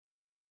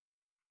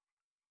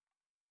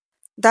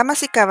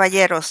Damas y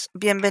caballeros,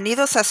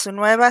 bienvenidos a su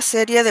nueva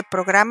serie de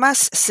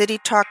programas City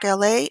Talk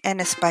LA en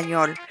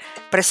español,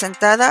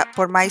 presentada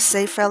por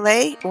MySafe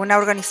LA, una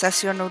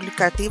organización no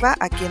lucrativa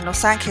aquí en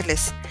Los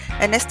Ángeles.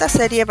 En esta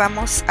serie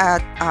vamos a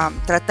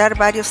tratar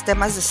varios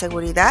temas de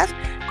seguridad,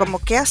 como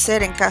qué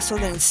hacer en caso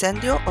de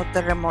incendio o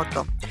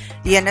terremoto.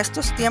 Y en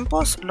estos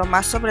tiempos, lo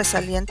más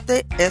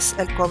sobresaliente es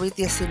el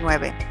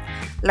COVID-19.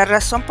 La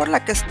razón por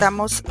la que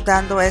estamos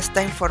dando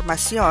esta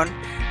información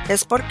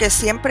es porque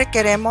siempre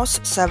queremos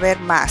saber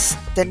más,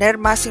 tener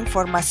más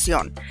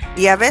información,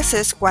 y a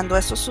veces cuando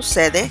eso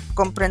sucede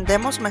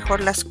comprendemos mejor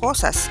las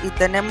cosas y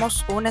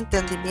tenemos un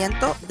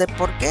entendimiento de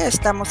por qué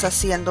estamos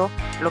haciendo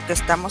lo que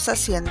estamos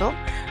haciendo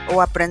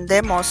o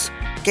aprendemos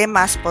qué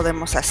más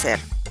podemos hacer.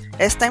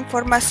 Esta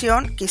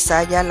información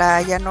quizá ya la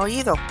hayan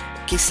oído,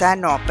 quizá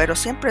no, pero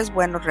siempre es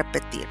bueno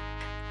repetir.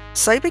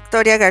 Soy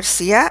Victoria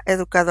García,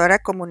 educadora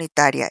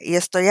comunitaria, y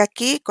estoy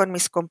aquí con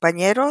mis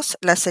compañeros,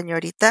 la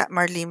señorita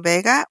Marlene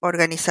Vega,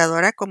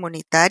 organizadora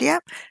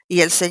comunitaria,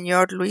 y el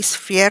señor Luis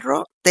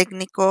Fierro,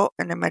 técnico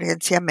en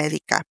emergencia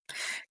médica,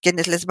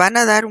 quienes les van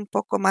a dar un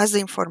poco más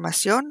de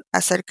información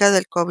acerca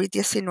del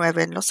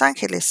COVID-19 en Los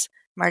Ángeles.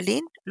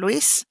 Marlene,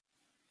 Luis.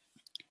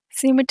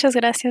 Sí, muchas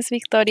gracias,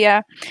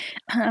 Victoria.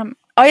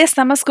 Hoy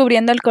estamos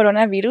cubriendo el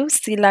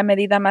coronavirus y la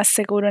medida más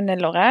segura en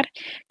el hogar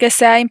que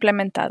se ha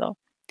implementado.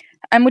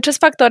 Hay muchos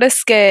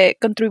factores que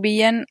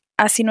contribuyen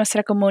a si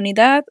nuestra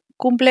comunidad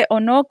cumple o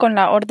no con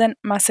la orden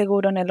más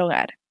seguro en el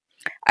hogar.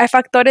 Hay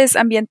factores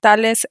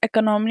ambientales,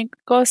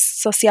 económicos,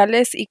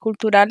 sociales y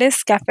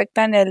culturales que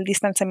afectan el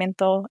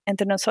distanciamiento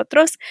entre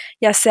nosotros,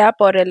 ya sea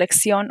por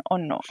elección o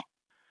no.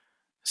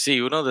 Sí,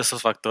 uno de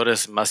esos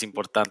factores más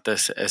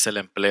importantes es el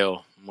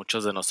empleo.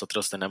 Muchos de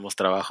nosotros tenemos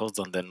trabajos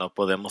donde no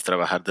podemos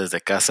trabajar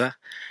desde casa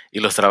y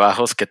los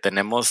trabajos que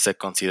tenemos se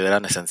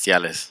consideran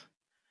esenciales.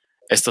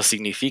 Esto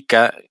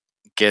significa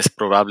que es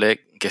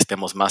probable que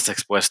estemos más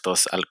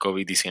expuestos al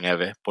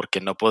COVID-19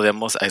 porque no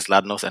podemos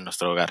aislarnos en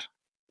nuestro hogar.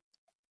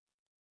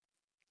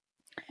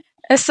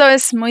 Eso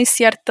es muy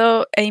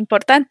cierto e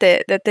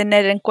importante de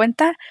tener en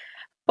cuenta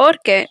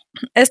porque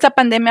esta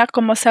pandemia,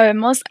 como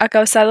sabemos, ha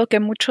causado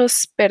que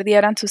muchos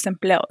perdieran sus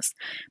empleos.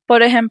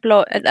 Por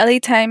ejemplo, el LA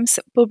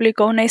Times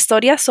publicó una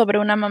historia sobre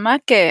una mamá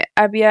que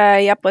había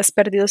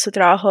perdido su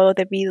trabajo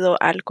debido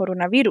al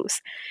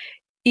coronavirus.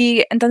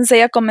 Y entonces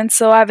ella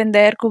comenzó a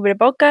vender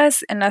cubrebocas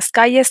en las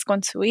calles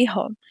con su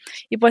hijo.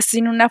 Y pues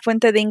sin una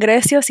fuente de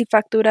ingresos y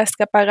facturas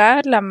que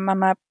pagar, la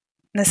mamá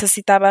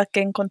necesitaba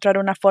que encontrar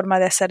una forma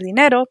de hacer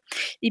dinero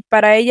y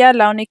para ella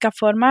la única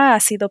forma ha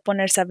sido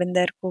ponerse a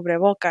vender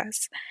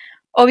cubrebocas.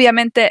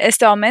 Obviamente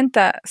esto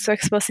aumenta su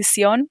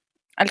exposición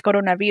al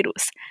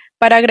coronavirus.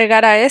 Para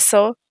agregar a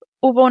eso,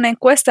 hubo una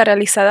encuesta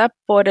realizada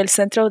por el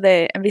Centro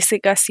de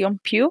Investigación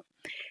Pew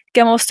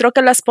que mostró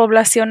que las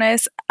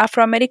poblaciones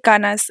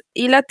afroamericanas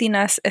y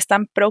latinas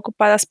están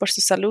preocupadas por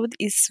su salud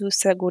y su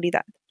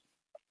seguridad.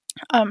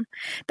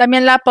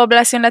 También la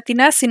población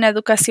latina sin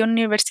educación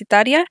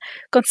universitaria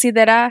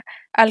considera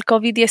al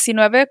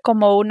COVID-19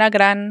 como una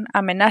gran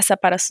amenaza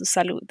para su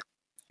salud,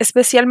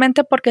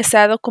 especialmente porque se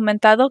ha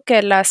documentado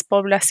que las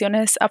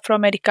poblaciones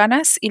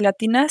afroamericanas y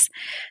latinas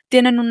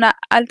tienen una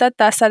alta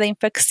tasa de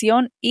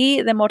infección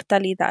y de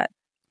mortalidad.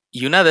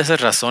 Y una de esas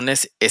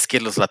razones es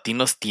que los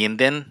latinos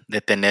tienden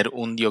a tener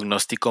un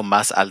diagnóstico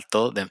más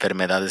alto de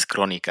enfermedades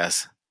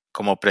crónicas,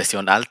 como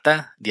presión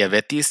alta,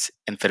 diabetes,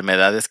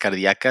 enfermedades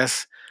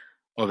cardíacas,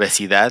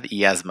 obesidad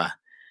y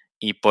asma,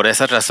 y por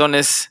esas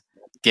razones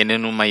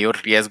tienen un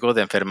mayor riesgo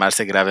de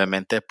enfermarse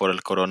gravemente por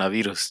el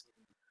coronavirus.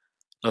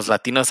 Los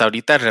latinos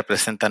ahorita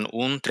representan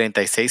un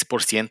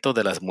 36%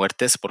 de las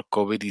muertes por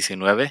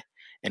COVID-19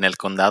 en el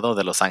condado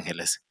de Los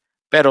Ángeles,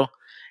 pero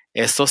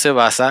esto se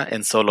basa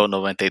en solo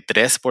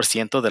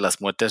 93% de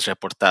las muertes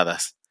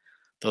reportadas.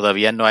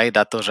 Todavía no hay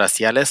datos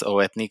raciales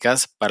o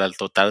étnicas para el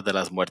total de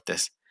las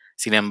muertes.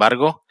 Sin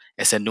embargo,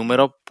 ese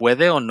número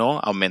puede o no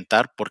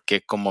aumentar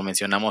porque, como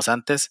mencionamos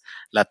antes,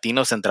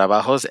 latinos en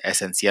trabajos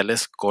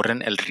esenciales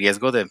corren el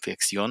riesgo de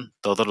infección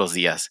todos los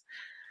días.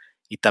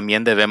 Y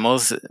también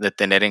debemos de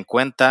tener en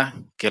cuenta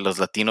que los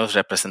latinos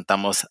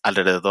representamos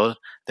alrededor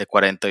de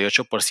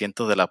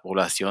 48% de la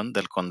población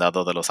del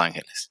condado de Los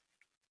Ángeles.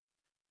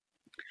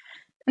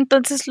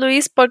 Entonces,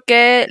 Luis, ¿por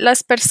qué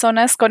las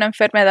personas con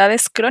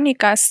enfermedades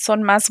crónicas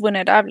son más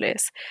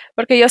vulnerables?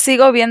 Porque yo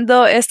sigo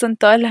viendo esto en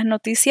todas las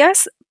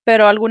noticias,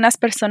 pero algunas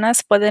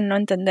personas pueden no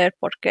entender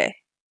por qué.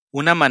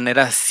 Una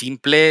manera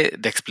simple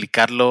de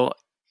explicarlo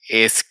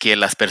es que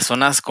las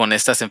personas con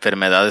estas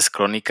enfermedades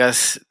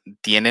crónicas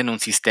tienen un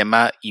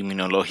sistema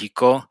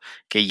inmunológico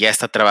que ya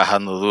está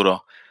trabajando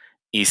duro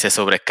y se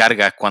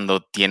sobrecarga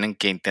cuando tienen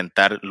que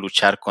intentar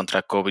luchar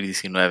contra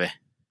COVID-19.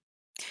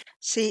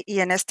 Sí, y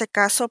en este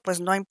caso,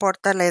 pues no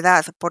importa la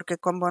edad, porque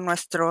como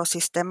nuestro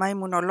sistema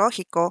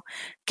inmunológico,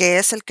 que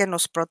es el que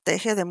nos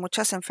protege de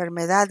muchas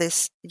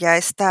enfermedades, ya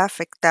está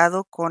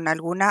afectado con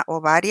alguna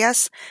o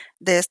varias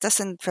de estas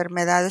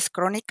enfermedades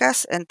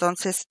crónicas,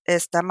 entonces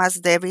está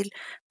más débil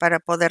para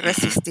poder Ujú.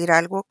 resistir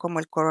algo como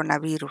el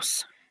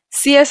coronavirus.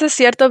 Sí, eso es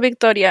cierto,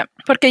 Victoria,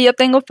 porque yo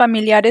tengo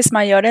familiares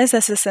mayores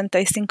de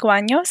 65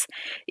 años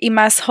y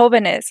más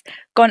jóvenes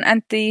con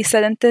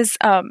antecedentes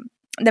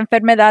de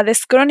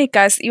enfermedades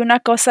crónicas. Y una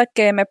cosa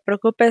que me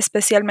preocupa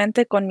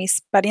especialmente con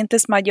mis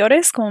parientes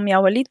mayores, como mi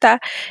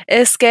abuelita,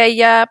 es que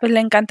ella pues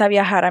le encanta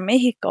viajar a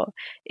México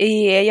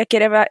y ella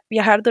quiere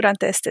viajar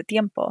durante este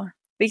tiempo.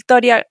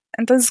 Victoria,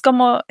 entonces,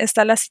 ¿cómo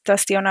está la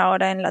situación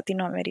ahora en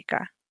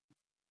Latinoamérica?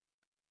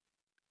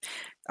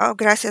 Oh,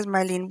 gracias,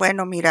 Marlene.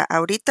 Bueno, mira,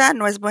 ahorita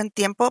no es buen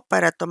tiempo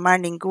para tomar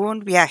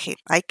ningún viaje.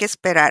 Hay que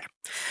esperar.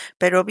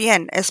 Pero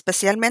bien,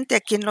 especialmente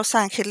aquí en Los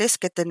Ángeles,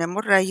 que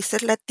tenemos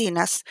raíces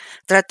latinas,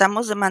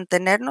 tratamos de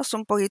mantenernos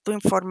un poquito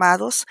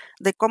informados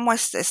de cómo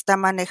está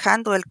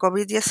manejando el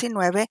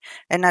COVID-19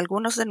 en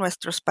algunos de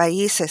nuestros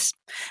países.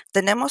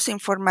 Tenemos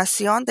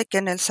información de que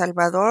en El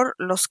Salvador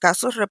los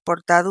casos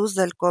reportados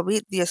del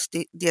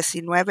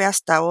COVID-19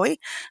 hasta hoy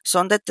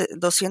son de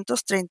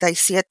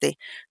 237,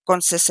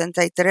 con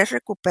 63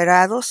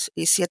 recuperados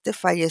y 7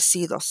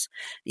 fallecidos.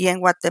 Y en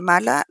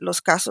Guatemala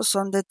los casos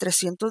son de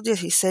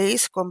 316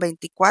 con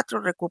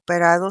 24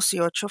 recuperados y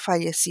 8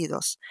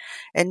 fallecidos.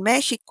 En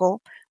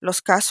México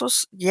los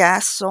casos ya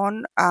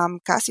son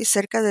casi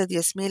cerca de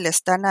 10,000,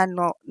 están a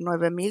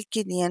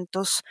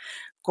 9,500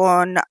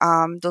 con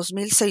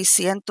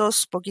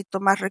 2,600 poquito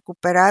más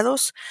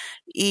recuperados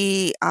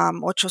y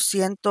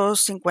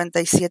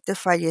 857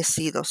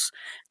 fallecidos.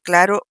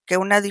 Claro que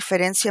una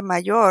diferencia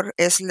mayor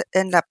es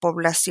en la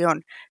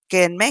población,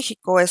 que en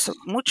México es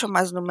mucho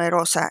más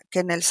numerosa que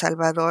en El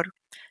Salvador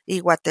y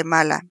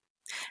Guatemala.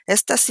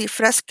 Estas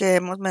cifras que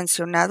hemos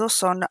mencionado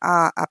son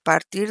a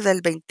partir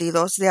del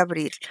 22 de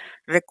abril.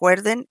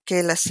 Recuerden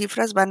que las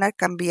cifras van a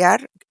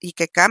cambiar y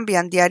que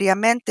cambian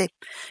diariamente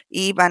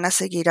y van a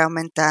seguir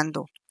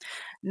aumentando.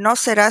 No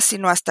será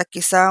sino hasta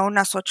quizá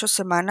unas 8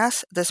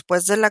 semanas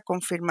después de la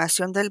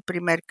confirmación del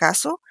primer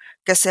caso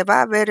que se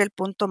va a ver el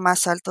punto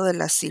más alto de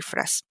las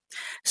cifras.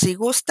 Si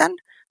gustan,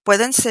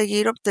 pueden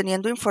seguir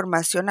obteniendo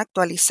información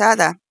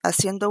actualizada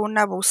haciendo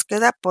una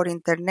búsqueda por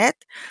Internet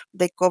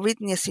de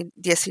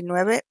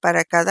COVID-19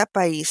 para cada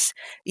país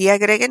y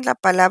agreguen la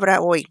palabra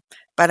hoy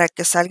para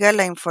que salga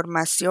la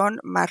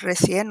información más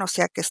recién, o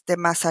sea que esté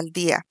más al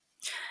día.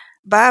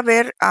 Va a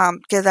haber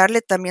que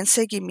darle también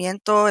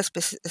seguimiento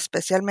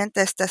especialmente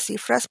a estas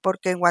cifras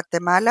porque en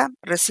Guatemala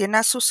recién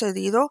ha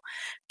sucedido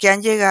que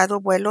han llegado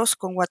vuelos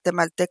con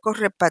guatemaltecos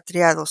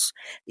repatriados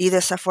y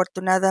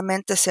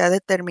desafortunadamente se ha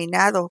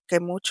determinado que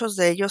muchos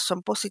de ellos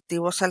son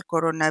positivos al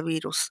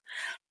coronavirus,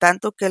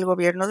 tanto que el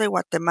gobierno de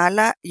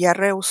Guatemala ya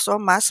rehusó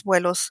más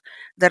vuelos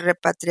de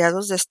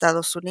repatriados de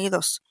Estados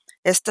Unidos.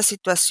 Esta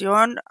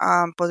situación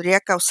podría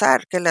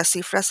causar que las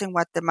cifras en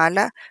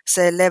Guatemala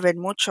se eleven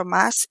mucho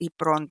más y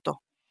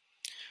pronto.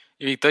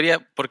 Y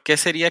Victoria, ¿por qué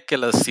sería que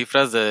las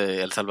cifras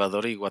de El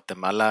Salvador y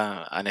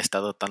Guatemala han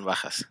estado tan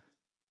bajas?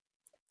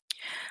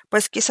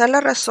 Pues quizá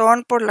la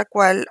razón por la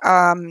cual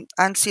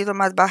han sido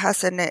más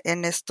bajas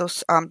en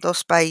estos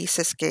dos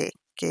países que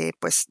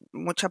pues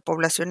mucha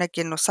población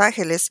aquí en Los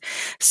Ángeles,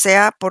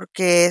 sea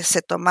porque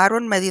se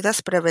tomaron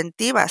medidas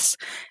preventivas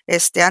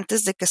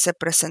antes de que se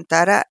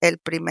presentara el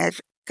primer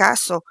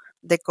caso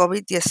de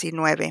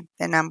COVID-19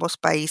 en ambos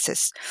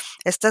países.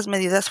 Estas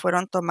medidas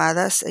fueron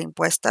tomadas e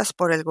impuestas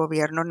por el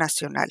gobierno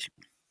nacional.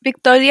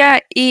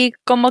 Victoria, ¿y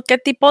cómo qué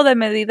tipo de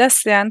medidas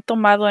se han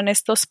tomado en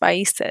estos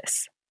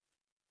países?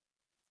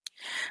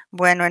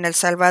 Bueno, en El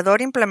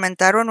Salvador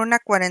implementaron una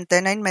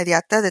cuarentena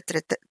inmediata de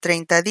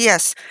 30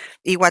 días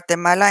y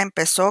Guatemala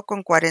empezó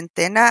con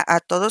cuarentena a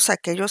todos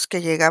aquellos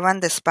que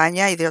llegaban de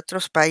España y de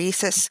otros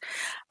países.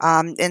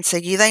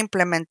 Enseguida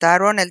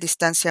implementaron el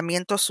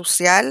distanciamiento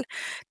social,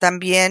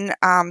 también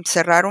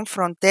cerraron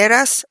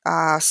fronteras,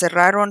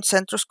 cerraron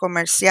centros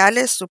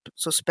comerciales,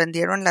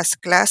 suspendieron las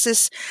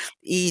clases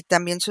y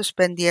también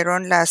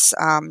suspendieron las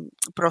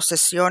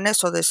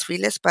procesiones o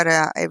desfiles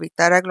para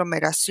evitar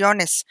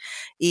aglomeraciones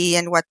y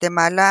en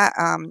Guatemala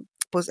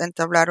pues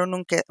entablaron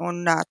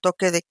un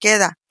toque de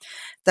queda.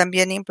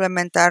 También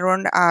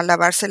implementaron a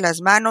lavarse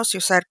las manos y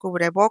usar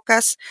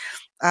cubrebocas,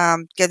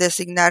 que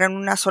designaron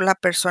una sola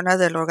persona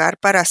del hogar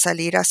para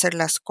salir a hacer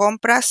las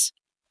compras.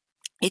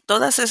 Y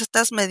todas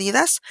estas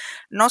medidas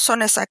no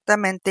son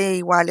exactamente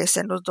iguales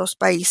en los dos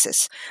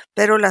países,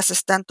 pero las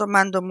están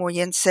tomando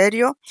muy en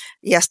serio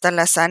y hasta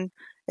las han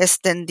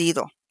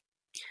extendido.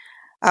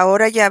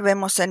 Ahora ya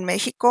vemos en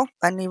México,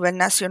 a nivel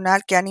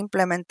nacional, que han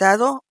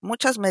implementado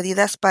muchas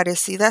medidas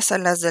parecidas a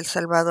las de El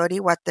Salvador y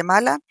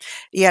Guatemala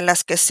y a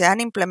las que se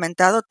han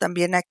implementado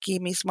también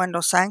aquí mismo en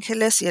Los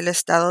Ángeles y el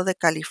estado de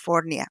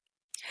California.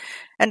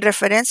 En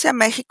referencia a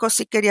México,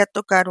 sí quería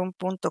tocar un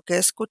punto que he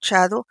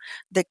escuchado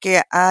de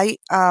que ha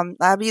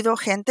habido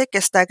gente que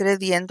está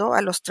agrediendo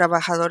a los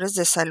trabajadores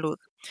de salud.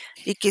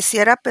 Y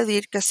quisiera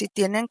pedir que si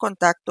tienen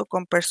contacto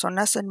con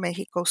personas en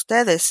México,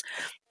 ustedes,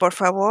 por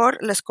favor,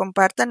 les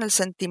compartan el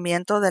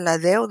sentimiento de la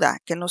deuda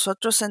que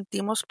nosotros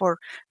sentimos por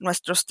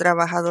nuestros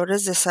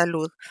trabajadores de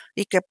salud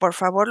y que por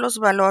favor los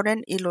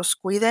valoren y los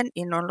cuiden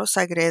y no los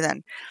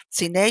agredan.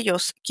 Sin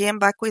ellos, ¿quién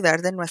va a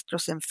cuidar de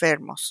nuestros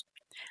enfermos?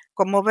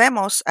 Como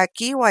vemos,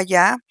 aquí o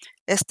allá,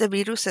 Este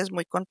virus es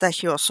muy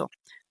contagioso.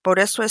 Por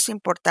eso es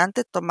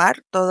importante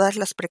tomar todas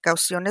las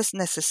precauciones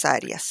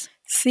necesarias.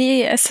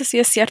 Sí, eso sí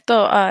es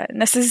cierto.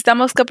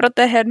 Necesitamos que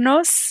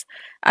protegernos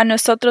a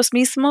nosotros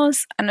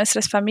mismos, a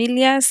nuestras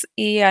familias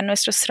y a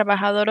nuestros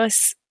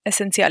trabajadores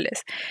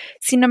esenciales.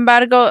 Sin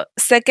embargo,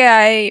 sé que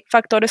hay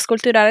factores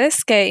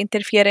culturales que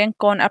interfieren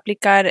con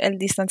aplicar el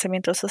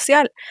distanciamiento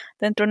social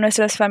dentro de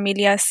nuestras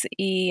familias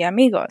y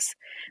amigos,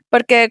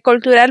 porque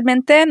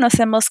culturalmente nos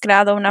hemos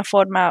creado una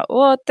forma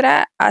u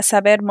otra a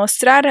saber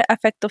mostrar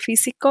afecto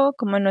físico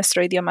como en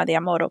nuestro idioma de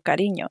amor o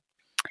cariño.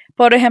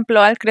 Por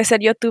ejemplo, al crecer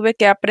yo tuve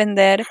que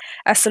aprender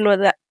a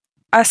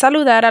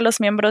saludar a los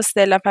miembros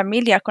de la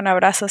familia con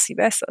abrazos y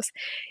besos.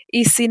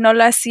 Y si no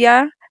lo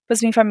hacía,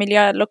 pues mi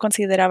familia lo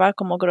consideraba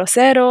como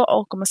grosero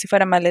o como si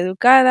fuera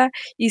maleducada.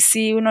 Y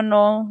si uno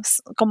no,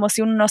 como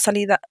si uno no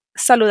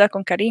saluda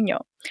con cariño.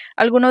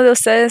 ¿Alguno de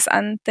ustedes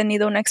han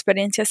tenido una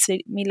experiencia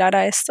similar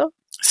a esto?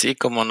 Sí,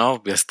 como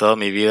no, pues toda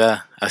mi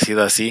vida ha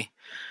sido así.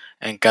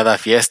 En cada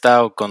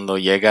fiesta o cuando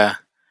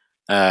llega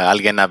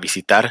alguien a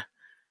visitar,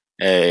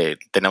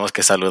 tenemos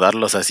que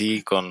saludarlos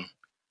así con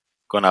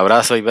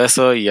abrazo y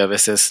beso y a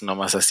veces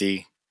nomás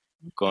así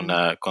con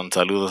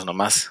saludos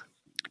nomás.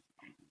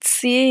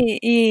 Sí,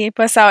 y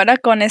pues ahora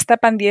con esta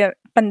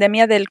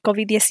pandemia del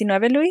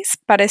COVID-19, Luis,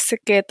 parece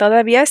que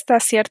todavía está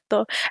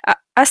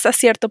hasta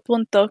cierto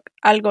punto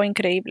algo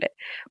increíble,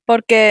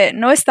 porque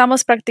no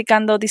estamos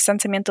practicando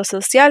distanciamiento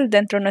social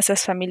dentro de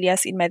nuestras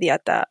familias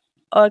inmediatas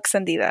o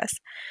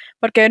extendidas,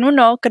 porque en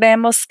uno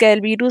creemos que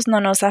el virus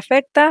no nos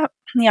afecta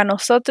ni a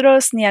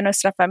nosotros ni a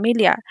nuestra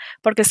familia,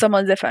 porque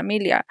somos de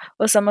familia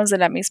o somos de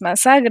la misma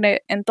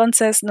sangre,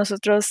 entonces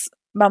nosotros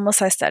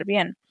vamos a estar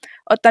bien.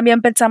 O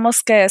también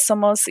pensamos que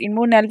somos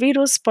inmunes al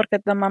virus porque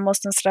tomamos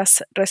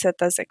nuestras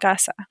recetas de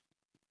casa.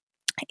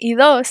 Y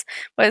dos,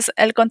 pues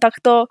el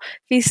contacto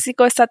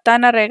físico está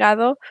tan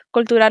arraigado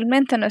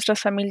culturalmente en nuestras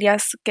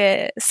familias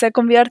que se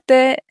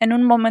convierte en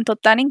un momento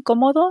tan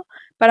incómodo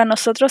para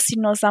nosotros si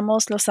no nos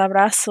damos los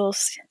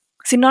abrazos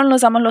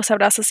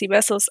y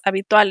besos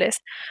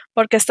habituales,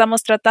 porque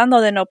estamos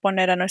tratando de no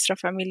poner a nuestra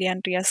familia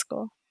en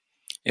riesgo.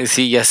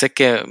 Sí, ya sé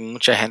que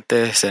mucha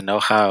gente se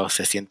enoja o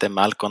se siente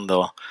mal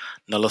cuando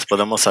no los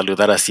podemos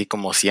saludar así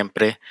como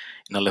siempre,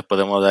 no les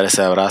podemos dar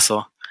ese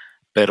abrazo,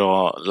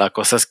 pero la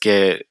cosa es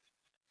que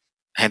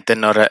gente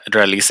no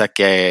realiza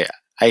que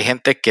hay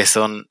gente que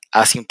son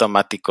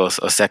asintomáticos,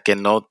 o sea que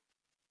no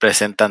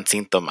presentan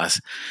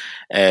síntomas.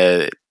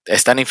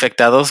 Están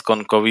infectados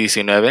con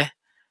COVID-19,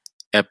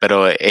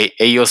 pero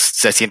ellos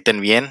se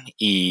sienten bien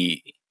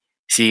y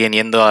siguen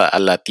yendo a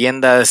la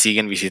tienda,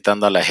 siguen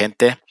visitando a la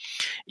gente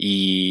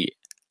y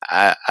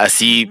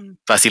así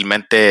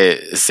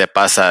fácilmente se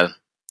pasa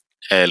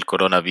el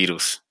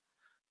coronavirus.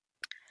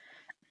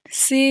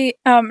 Sí,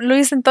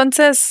 Luis,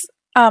 entonces,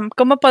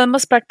 ¿cómo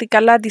podemos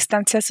practicar la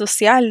distancia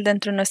social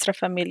dentro de nuestra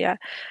familia?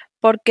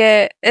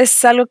 Porque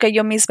es algo que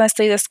yo misma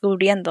estoy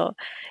descubriendo,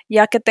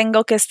 ya que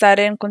tengo que estar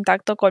en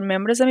contacto con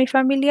miembros de mi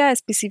familia,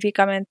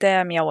 específicamente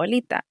a mi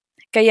abuelita,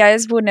 que ya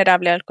es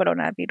vulnerable al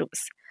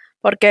coronavirus.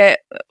 Porque,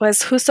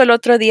 pues, justo el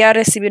otro día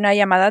recibí una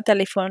llamada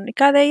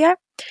telefónica de ella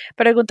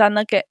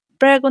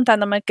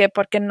preguntándome que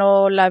por qué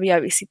no la había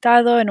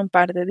visitado en un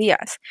par de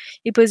días.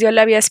 Y pues yo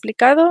le había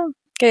explicado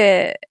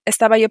que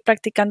estaba yo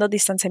practicando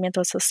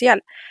distanciamiento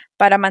social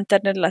para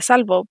mantenerla a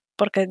salvo,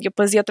 porque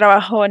yo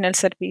trabajo en el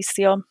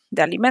servicio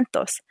de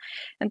alimentos.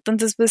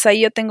 Entonces, pues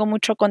ahí yo tengo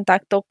mucho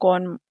contacto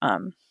con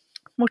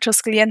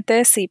muchos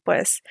clientes y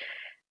pues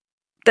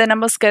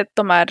tenemos que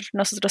tomar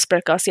nosotros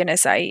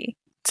precauciones ahí.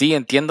 Sí,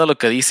 entiendo lo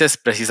que dices.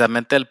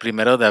 Precisamente el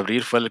 1 de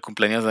abril fue el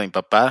cumpleaños de mi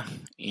papá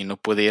y no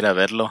pude ir a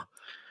verlo.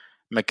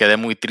 Me quedé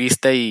muy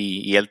triste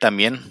y él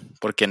también,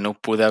 porque no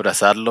pude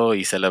abrazarlo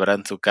y celebrar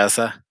en su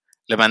casa.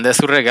 Le mandé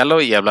su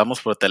regalo y hablamos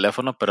por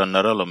teléfono, pero no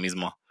era lo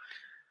mismo.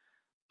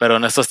 Pero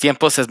en estos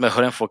tiempos es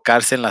mejor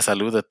enfocarse en la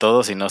salud de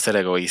todos y no ser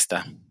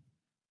egoísta.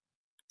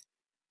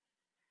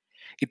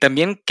 Y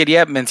también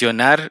quería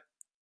mencionar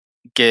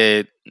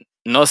que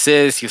no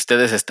sé si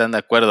ustedes están de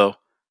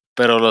acuerdo,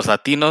 pero los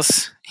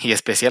latinos, y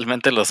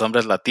especialmente los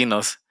hombres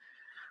latinos,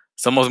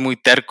 somos muy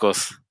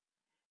tercos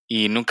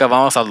y nunca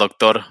vamos al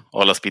doctor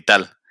o al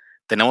hospital.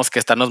 Tenemos que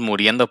estarnos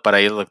muriendo para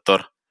ir al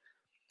doctor.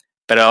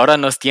 Pero ahora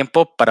no es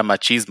tiempo para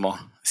machismo.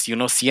 Si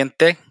uno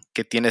siente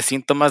que tiene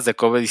síntomas de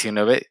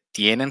COVID-19,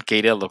 tienen que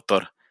ir al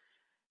doctor.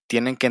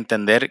 Tienen que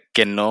entender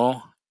que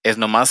no es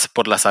nomás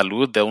por la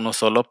salud de uno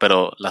solo,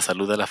 pero la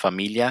salud de la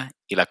familia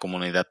y la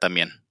comunidad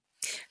también.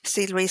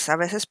 Sí, Luis, a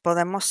veces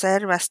podemos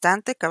ser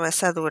bastante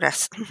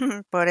cabezaduras,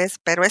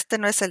 pero este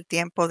no es el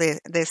tiempo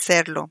de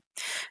serlo.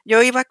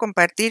 Yo iba a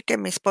compartir que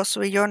mi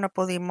esposo y yo no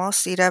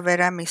pudimos ir a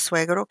ver a mi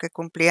suegro que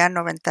cumplía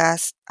 90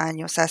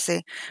 años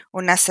hace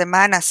unas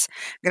semanas.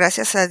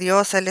 Gracias a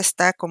Dios él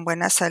está con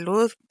buena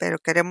salud, pero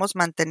queremos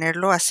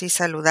mantenerlo así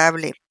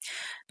saludable.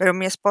 Pero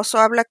mi esposo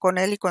habla con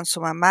él y con su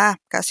mamá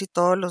casi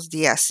todos los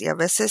días y a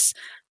veces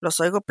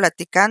los oigo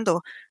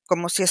platicando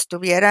como si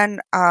estuvieran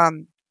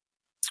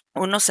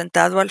uno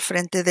sentado al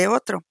frente de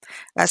otro.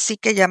 Así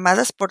que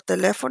llamadas por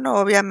teléfono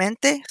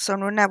obviamente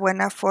son una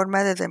buena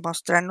forma de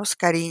demostrarnos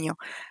cariño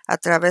a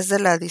través de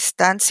la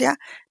distancia,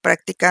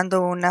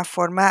 practicando una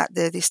forma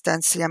de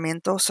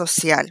distanciamiento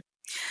social.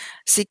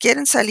 Si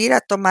quieren salir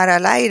a tomar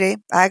al aire,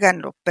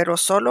 háganlo, pero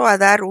solo a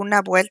dar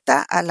una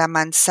vuelta a la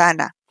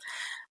manzana.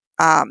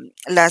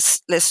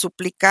 Les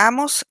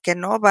suplicamos que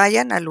no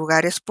vayan a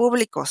lugares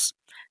públicos.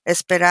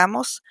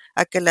 Esperemos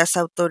a que las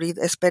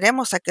autoridades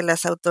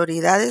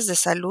de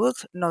salud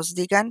nos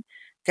digan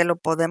que lo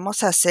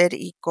podemos hacer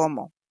y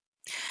cómo.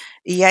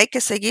 Y hay que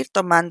seguir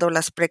tomando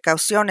las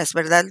precauciones,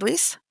 ¿verdad,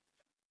 Luis?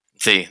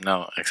 Sí,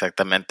 no,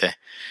 exactamente.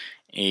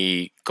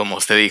 Y como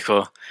usted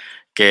dijo,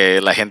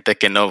 que la gente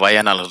que no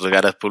vayan a los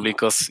lugares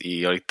públicos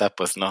y ahorita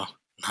pues no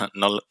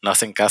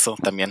hacen caso,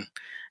 también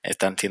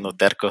están siendo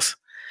tercos.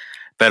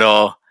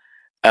 Pero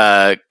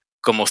ah,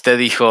 como usted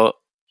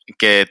dijo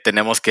que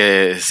tenemos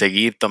que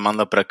seguir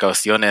tomando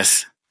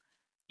precauciones,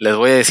 les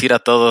voy a decir a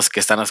todos que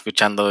están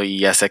escuchando y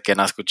ya sé que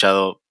han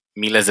escuchado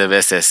miles de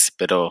veces,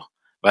 pero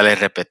vale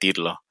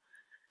repetirlo.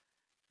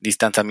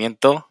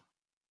 Distanciamiento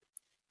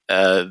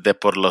de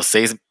por los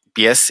 6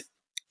 pies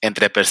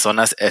entre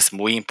personas es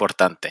muy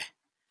importante.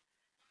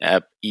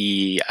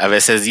 Y a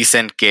veces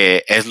dicen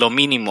que es lo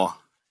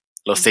mínimo,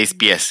 los 6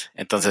 pies.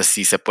 Entonces,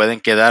 si se pueden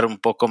quedar un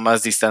poco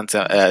más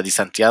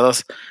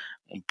distanciados,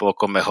 un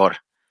poco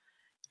mejor.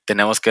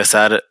 Tenemos que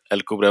usar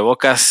el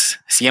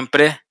cubrebocas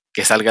siempre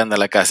que salgan de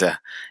la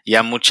casa.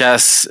 Ya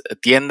muchas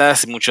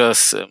tiendas,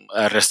 muchos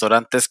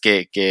restaurantes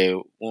que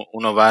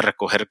uno va a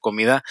recoger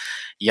comida,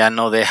 ya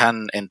no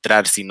dejan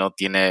entrar si no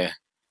tiene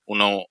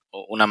uno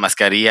una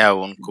mascarilla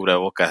o un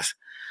cubrebocas.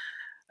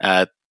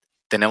 Uh,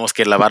 Tenemos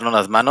que lavarnos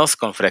las manos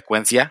con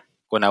frecuencia,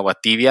 con agua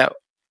tibia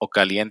o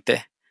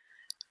caliente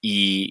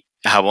y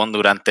jabón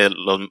durante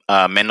los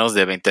menos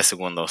de 20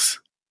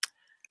 segundos.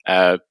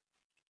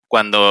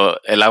 Cuando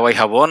el agua y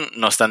jabón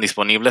no están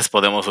disponibles,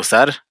 podemos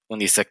usar un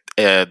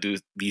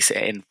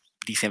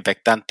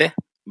desinfectante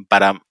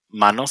para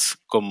manos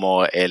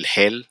como el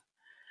gel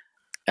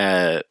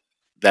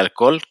de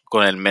alcohol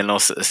con el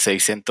menos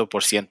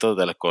 600%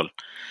 de alcohol.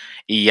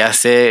 Y ya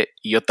sé,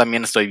 yo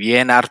también estoy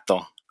bien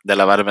harto de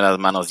lavarme las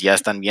manos. Ya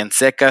están bien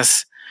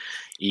secas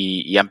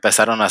y ya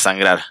empezaron a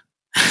sangrar.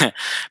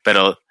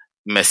 Pero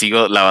me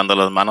sigo lavando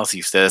las manos y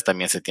ustedes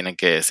también se tienen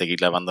que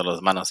seguir lavando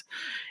las manos.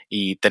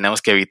 Y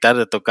tenemos que evitar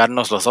de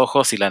tocarnos los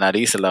ojos y la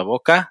nariz y la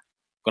boca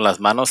con las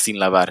manos sin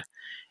lavar.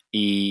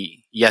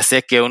 Y ya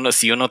sé que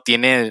si uno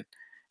tiene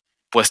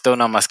puesto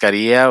una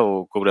mascarilla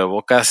o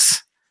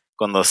cubrebocas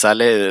cuando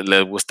sale,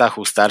 le gusta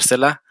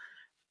ajustársela,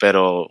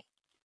 pero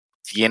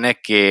tiene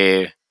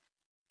que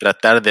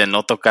tratar de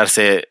no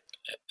tocarse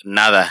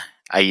nada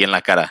ahí en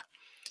la cara.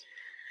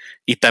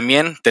 Y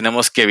también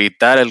tenemos que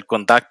evitar el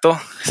contacto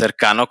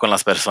cercano con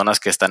las personas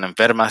que están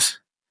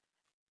enfermas.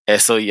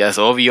 Eso ya es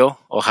obvio,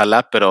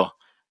 ojalá, pero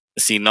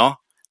si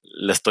no,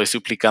 le estoy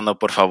suplicando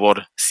por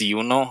favor, si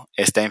uno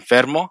está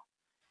enfermo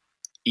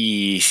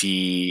y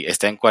si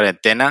está en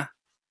cuarentena,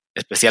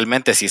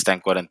 especialmente si está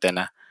en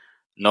cuarentena,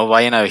 no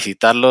vayan a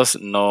visitarlos,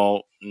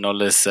 no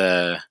los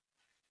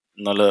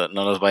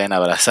vayan a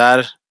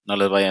abrazar, no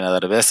les vayan a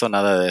dar beso,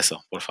 nada de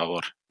eso, por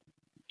favor.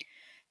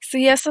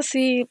 Sí, eso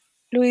sí,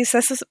 Luis,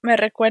 me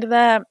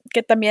recuerda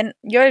que también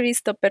yo he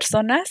visto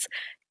personas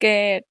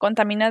que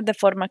contaminan de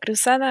forma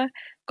cruzada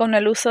con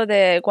el uso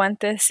de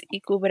guantes y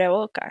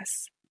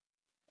cubrebocas.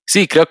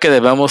 Sí, creo que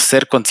debemos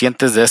ser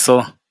conscientes de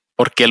eso,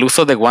 porque el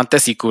uso de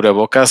guantes y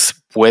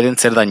cubrebocas pueden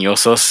ser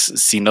dañosos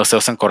si no se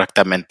usan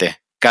correctamente.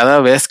 Cada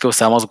vez que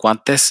usamos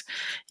guantes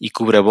y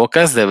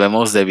cubrebocas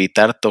debemos de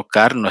evitar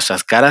tocar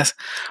nuestras caras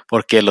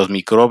porque los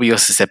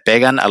microbios se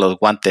pegan a los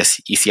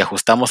guantes y si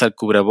ajustamos el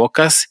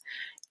cubrebocas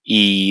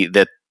y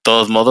de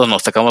todos modos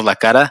nos tocamos la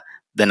cara,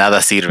 de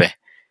nada sirve.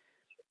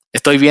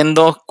 Estoy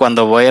viendo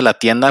cuando voy a la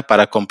tienda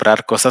para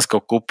comprar cosas que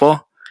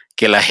ocupo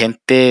que la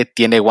gente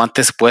tiene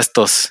guantes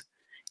puestos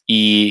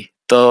y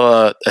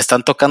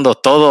están tocando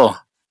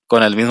todo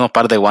con el mismo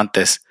par de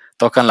guantes.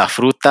 Tocan la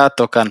fruta,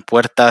 tocan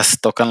puertas,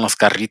 tocan los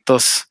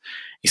carritos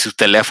y sus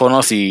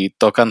teléfonos y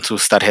tocan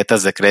sus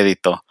tarjetas de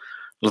crédito.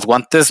 Los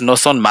guantes no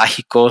son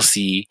mágicos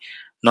y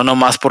no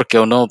nomás porque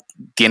uno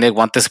tiene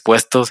guantes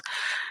puestos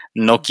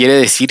no quiere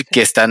decir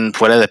que están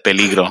fuera de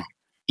peligro.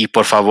 Y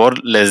por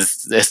favor,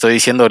 les estoy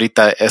diciendo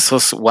ahorita,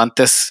 esos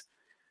guantes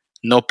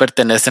no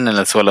pertenecen en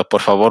el suelo.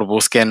 Por favor,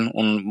 busquen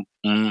un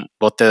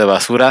bote de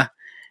basura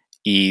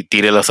y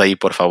tírelos ahí,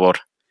 por favor.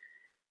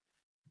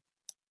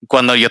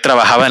 Cuando yo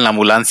trabajaba en la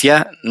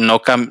ambulancia,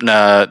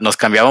 nos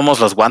cambiábamos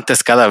los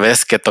guantes cada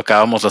vez que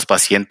tocábamos los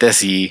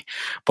pacientes y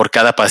por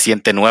cada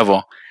paciente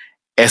nuevo.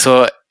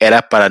 Eso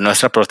era para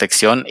nuestra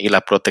protección y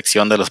la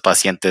protección de los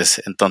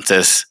pacientes.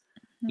 Entonces,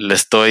 le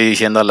estoy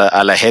diciendo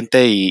a la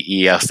gente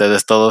y a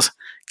ustedes todos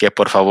que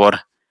por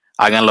favor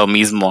hagan lo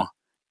mismo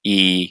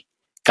y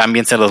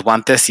cámbiense los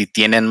guantes si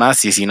tienen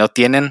más y si no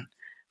tienen,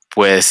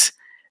 pues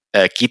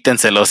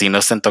quítenselos y no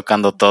estén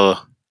tocando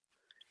todo.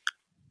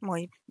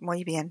 Muy,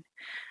 muy bien.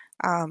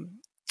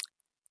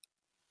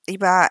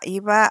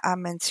 iba a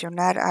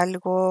mencionar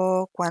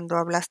algo cuando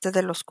hablaste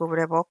de los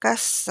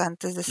cubrebocas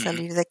antes de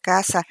salir de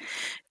casa,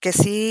 que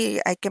sí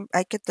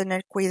hay que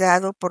tener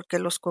cuidado porque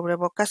los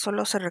cubrebocas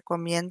solo se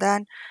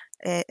recomiendan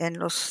en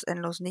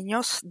los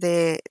niños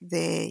de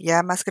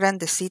ya más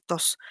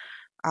grandecitos.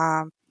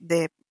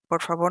 De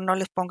por favor no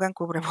les pongan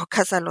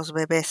cubrebocas a los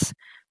bebés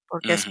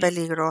porque es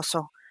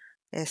peligroso.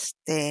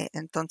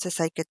 Entonces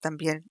hay que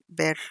también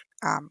ver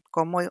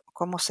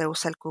cómo se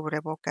usa el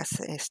cubrebocas,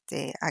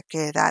 a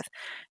qué edad,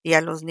 y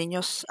a los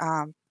niños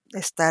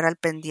estar al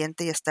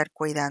pendiente y estar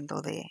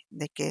cuidando de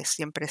que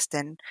siempre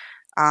estén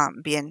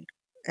bien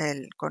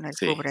con el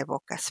Sí.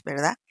 cubrebocas,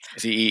 ¿verdad?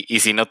 Sí, y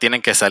si no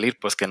tienen que salir,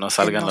 pues que no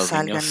salgan los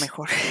niños.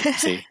 Mejor.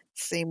 Sí,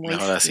 Sí, muy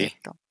mejor así.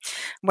 cierto.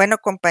 Bueno,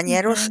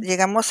 compañeros,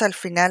 llegamos al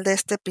final de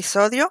este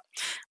episodio.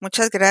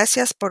 Muchas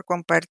gracias por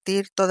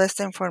compartir toda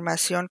esta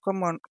información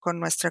con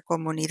nuestra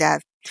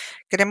comunidad.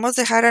 Queremos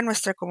dejar a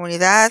nuestra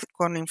comunidad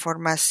con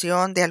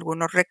información de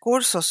algunos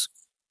recursos.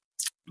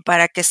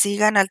 Para que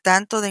sigan al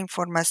tanto de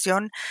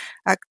información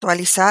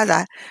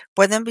actualizada,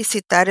 pueden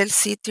visitar el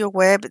sitio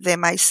web de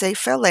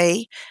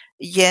MySafeLA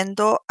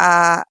yendo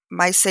a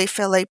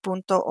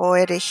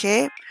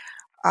mysafela.org.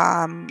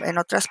 En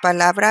otras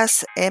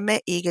palabras,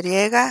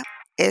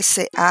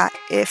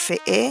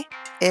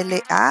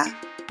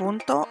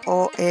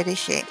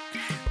 mysafela.org.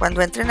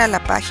 Cuando entren a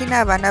la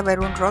página van a ver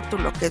un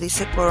rótulo que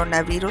dice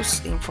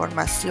coronavirus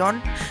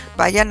información.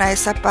 Vayan a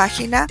esa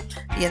página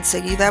y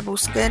enseguida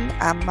busquen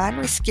a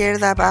mano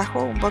izquierda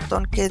abajo un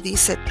botón que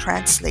dice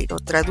Translate o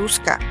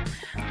traduzca.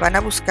 Van a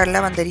buscar la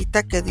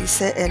banderita que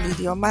dice el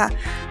idioma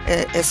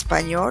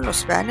español o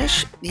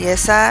Spanish, y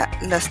esa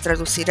las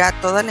traducirá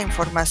toda la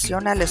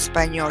información al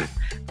español.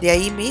 De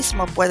ahí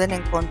mismo pueden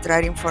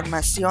encontrar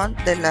información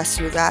de la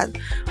ciudad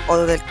o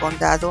del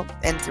condado,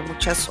 entre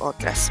muchas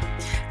otras.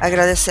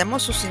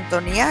 Agradecemos su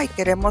sintonía y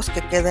queremos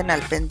que queden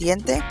al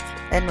pendiente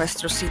en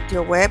nuestro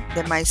sitio web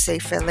de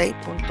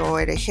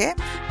mysafela.org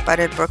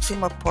para el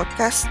próximo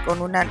podcast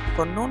con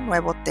un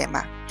nuevo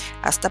tema.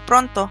 Hasta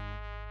pronto.